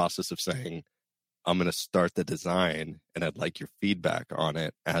start the process of saying, I'm going to start the design and I'd like your feedback on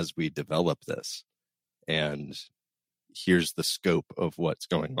it as we develop this. And here's the scope of what's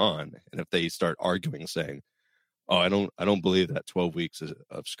going on. And if they start arguing, saying, oh, I don't believe that 12 weeks is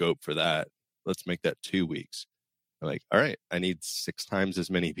of scope for that, let's make that 2 weeks. I'm like, all right, I need 6 times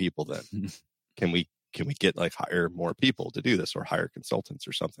as many people then. Can we get hire more people to do this, or hire consultants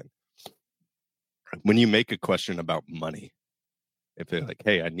or something? When you make a question about money, if they're like,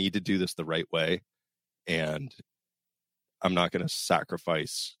 hey, I need to do this the right way, and I'm not going to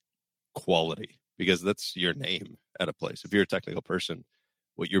sacrifice quality, because that's your name at a place. If you're a technical person,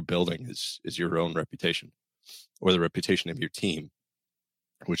 what you're building is your own reputation, or the reputation of your team,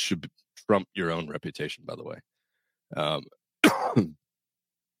 which should trump your own reputation, by the way.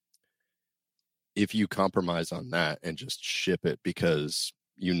 If you compromise on that and just ship it because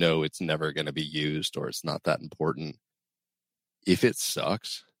it's never going to be used, or it's not that important, if it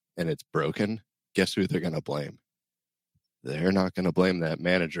sucks and it's broken, guess who they're going to blame? They're not going to blame that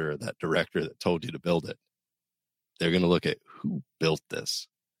manager or that director that told you to build it. They're going to look at who built this.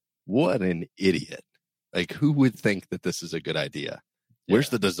 What an idiot. Who would think that this is a good idea? Yeah. Where's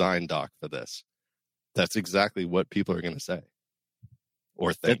the design doc for this? That's exactly what people are going to say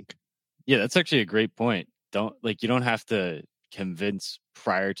or think. That's actually a great point. You don't have to convince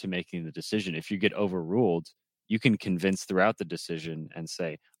prior to making the decision. If you get overruled, you can convince throughout the decision and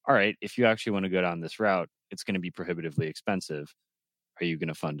say, all right, if you actually want to go down this route, it's going to be prohibitively expensive. Are you going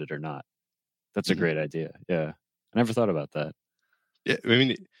to fund it or not? That's a great idea. Yeah. I never thought about that. Yeah. I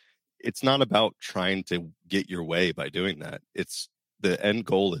mean, it's not about trying to get your way by doing that. It's the end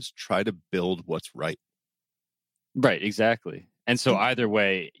goal is try to build what's right. Right. Exactly. And so either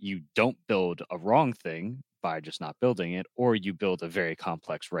way, you don't build a wrong thing by just not building it, or you build a very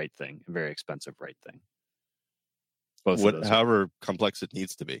complex right thing, a very expensive right thing. However complex it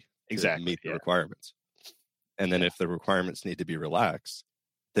needs to be exactly to meet the requirements. And then if the requirements need to be relaxed,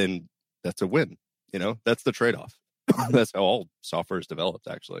 then that's a win. That's the trade-off. That's how all software is developed,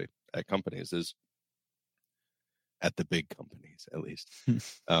 actually, at companies, is at the big companies, at least.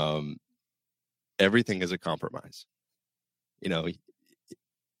 Everything is a compromise.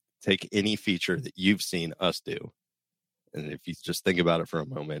 Take any feature that you've seen us do, and if you just think about it for a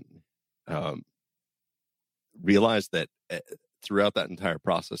moment, realize that throughout that entire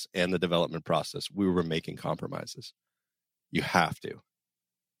process and the development process, we were making compromises. You have to.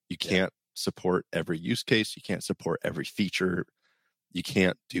 You can't support every use case. You can't support every feature. You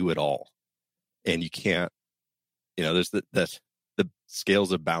can't do it all. And you can't, there's the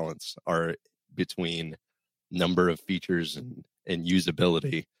scales of balance are between number of features and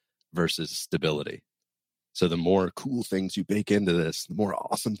usability versus stability. So the more cool things you bake into this, the more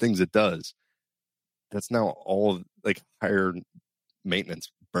awesome things it does. That's now all higher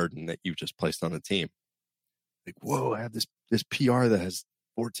maintenance burden that you've just placed on the team. Whoa, I have this PR that has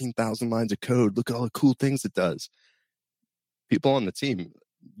 14,000 lines of code. Look at all the cool things it does. People on the team,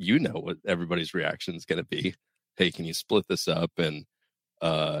 what everybody's reaction is going to be. Hey, can you split this up? And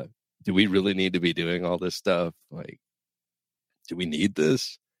do we really need to be doing all this stuff? Do we need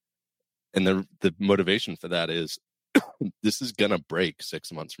this? And the motivation for that is this is going to break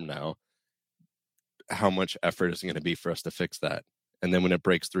 6 months from now. How much effort is it going to be for us to fix that? And then when it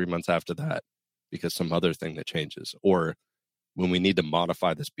breaks 3 months after that, because some other thing that changes, or when we need to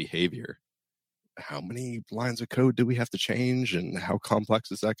modify this behavior, how many lines of code do we have to change, and how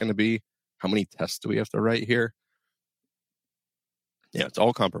complex is that going to be? How many tests do we have to write here? Yeah, it's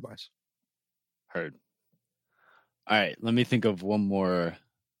all compromise. Heard. All right, let me think of one more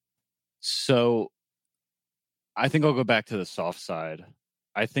So I think I'll go back to the soft side.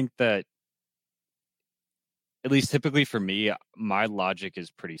 I think that, at least typically for me, my logic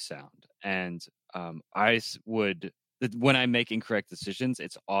is pretty sound. And when I make incorrect decisions,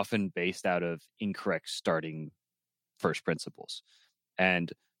 it's often based out of incorrect starting first principles.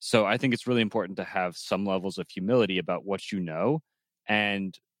 And so I think it's really important to have some levels of humility about what you know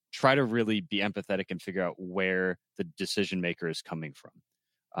and try to really be empathetic and figure out where the decision maker is coming from.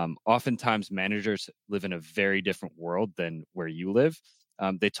 Oftentimes, managers live in a very different world than where you live.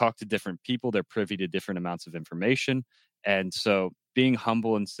 They talk to different people. They're privy to different amounts of information. And so being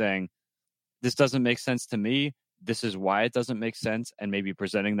humble and saying, this doesn't make sense to me, this is why it doesn't make sense, and maybe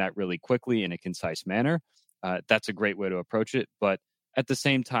presenting that really quickly in a concise manner, that's a great way to approach it. But at the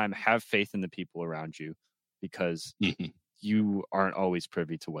same time, have faith in the people around you, because you aren't always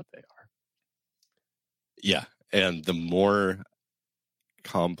privy to what they are. Yeah. And the more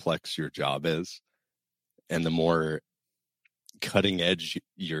complex your job is, and the more cutting edge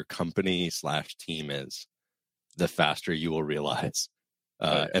your company / team is, the faster you will realize,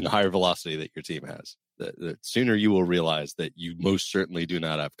 and the higher velocity that your team has, the sooner you will realize that you most certainly do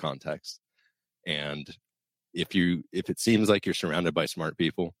not have context. And if it seems like you're surrounded by smart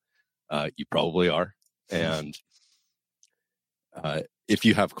people, you probably are. And if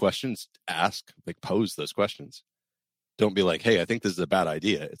you have questions, pose those questions. Don't be like, hey, I think this is a bad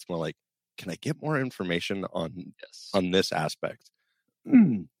idea. It's more like, can I get more information on this aspect?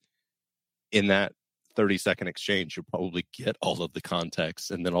 In that 30-second exchange, you'll probably get all of the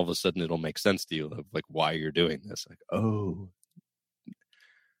context, and then all of a sudden it'll make sense to you of like why you're doing this. Like, oh.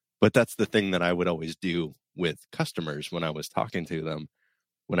 But that's the thing that I would always do with customers when I was talking to them.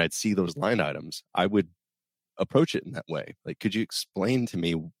 When I'd see those line items, I would approach it in that way. Like, could you explain to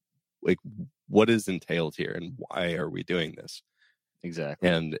me like what is entailed here and why are we doing this? Exactly.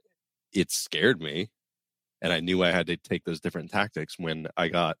 And it scared me, and I knew I had to take those different tactics when I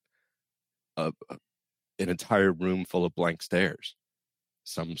got an entire room full of blank stares,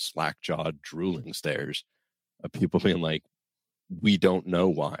 some slack-jawed, drooling stares of people being like, we don't know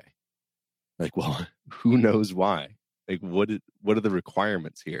why. Like, well, who knows why? Like, what are the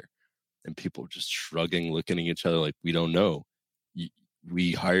requirements here? And people just shrugging, looking at each other like, we don't know.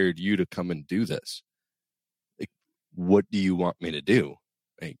 We hired you to come and do this. Like, what do you want me to do?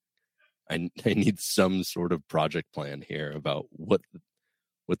 Like, I need some sort of project plan here about what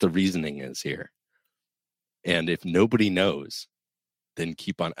the reasoning is here. And if nobody knows, then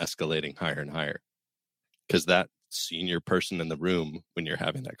keep on escalating higher and higher. Because that senior person in the room, when you're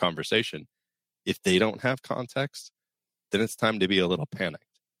having that conversation, if they don't have context, then it's time to be a little panicked.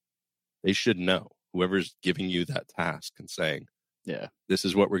 They should know. Whoever's giving you that task and saying, yeah, this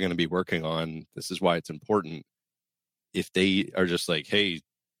is what we're going to be working on, this is why it's important. If they are just like, hey,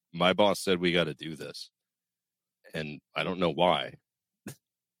 my boss said we got to do this, and I don't know why,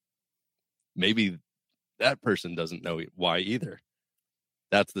 maybe that person doesn't know why either.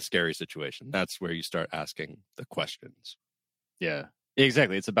 That's the scary situation. That's where you start asking the questions. Yeah,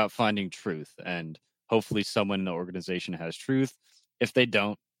 exactly. It's about finding truth, and hopefully someone in the organization has truth. If they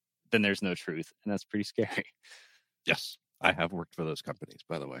don't, then there's no truth, and that's pretty scary. Yes, I have worked for those companies,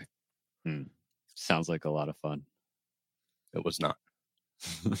 by the way. Sounds like a lot of fun. It was not.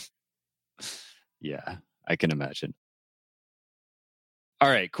 Yeah, I can imagine. All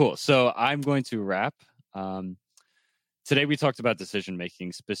right, cool. So I'm going to wrap. Today we talked about decision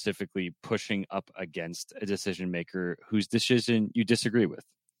making, specifically pushing up against a decision maker whose decision you disagree with.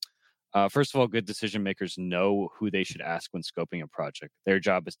 First of all, good decision makers know who they should ask when scoping a project. Their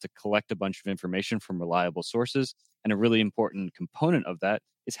job is to collect a bunch of information from reliable sources, and a really important component of that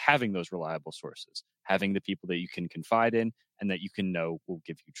is having those reliable sources, having the people that you can confide in and that you can know will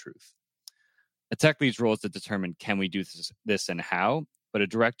give you truth. A tech lead's role is to determine, can we do this and how? But a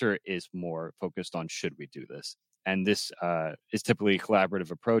director is more focused on, should we do this? And this is typically a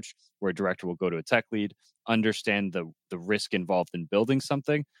collaborative approach where a director will go to a tech lead, understand the risk involved in building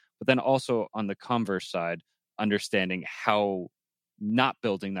something, but then also on the converse side, understanding how not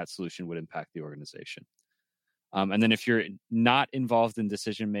building that solution would impact the organization. And then if you're not involved in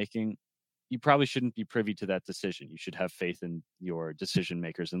decision making, you probably shouldn't be privy to that decision. You should have faith in your decision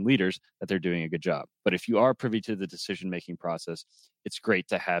makers and leaders that they're doing a good job. But if you are privy to the decision-making process, it's great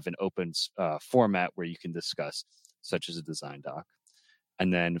to have an open format where you can discuss, such as a design doc.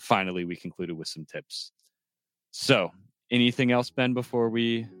 And then finally, we concluded with some tips. So anything else, Ben, before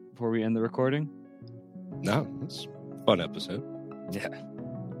we end the recording? No, it's a fun episode. Yeah,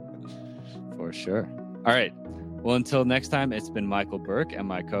 for sure. All right. Well, until next time, it's been Michael Burke and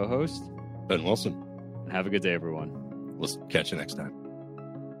my co-host, Ben Wilson. And have a good day, everyone. We'll catch you next time.